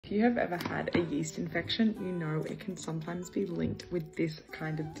If you have ever had a yeast infection, you know it can sometimes be linked with this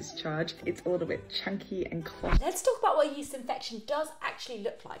kind of discharge. It's a little bit chunky and clogged. Let's talk about what a yeast infection does actually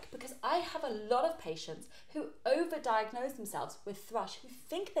look like, because I have a lot of patients who overdiagnose themselves with thrush, who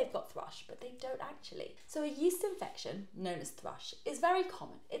think they've got thrush, but they don't actually. So a yeast infection, known as thrush, is very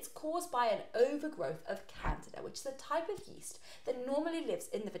common. It's caused by an overgrowth of candida, which is a type of yeast that normally lives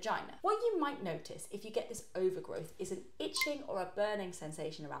in the vagina. What you might notice if you get this overgrowth is an itching or a burning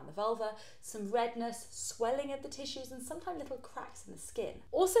sensation around the vulva, some redness, swelling of the tissues, and sometimes little cracks in the skin.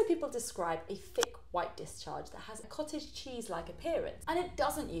 Also, people describe a thick white discharge that has a cottage cheese-like appearance, and it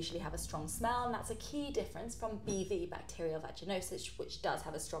doesn't usually have a strong smell, and that's a key difference from BV, bacterial vaginosis, which does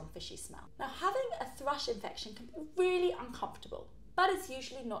have a strong fishy smell. Now, having a thrush infection can be really uncomfortable, but it's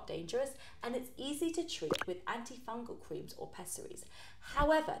usually not dangerous, and it's easy to treat with antifungal creams or pessaries.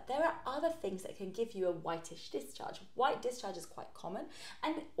 However, there are other things that can give you a whitish discharge. White discharge is quite common,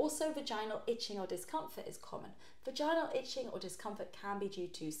 and also vaginal itching or discomfort is common. Vaginal itching or discomfort can be due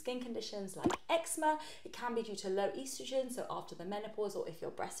to skin conditions like eczema. It can be due to low estrogen, so after the menopause, or if you're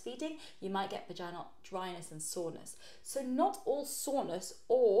breastfeeding, you might get vaginal dryness and soreness. So not all soreness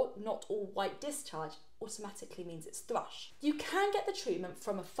or not all white discharge automatically means it's thrush. You can get the treatment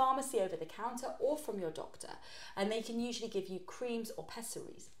from a pharmacy over the counter or from your doctor, and they can usually give you creams or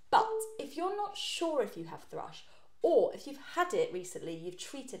pessaries. But if you're not sure if you have thrush, or if you've had it recently, you've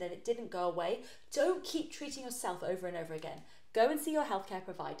treated and it didn't go away, don't keep treating yourself over and over again. Go and see your healthcare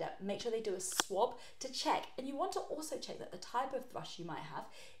provider, make sure they do a swab to check, and you want to also check that the type of thrush you might have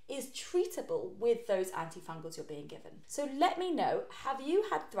is treatable with those antifungals you're being given. So let me know, have you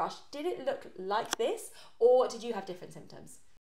had thrush? Did it look like this, or did you have different symptoms?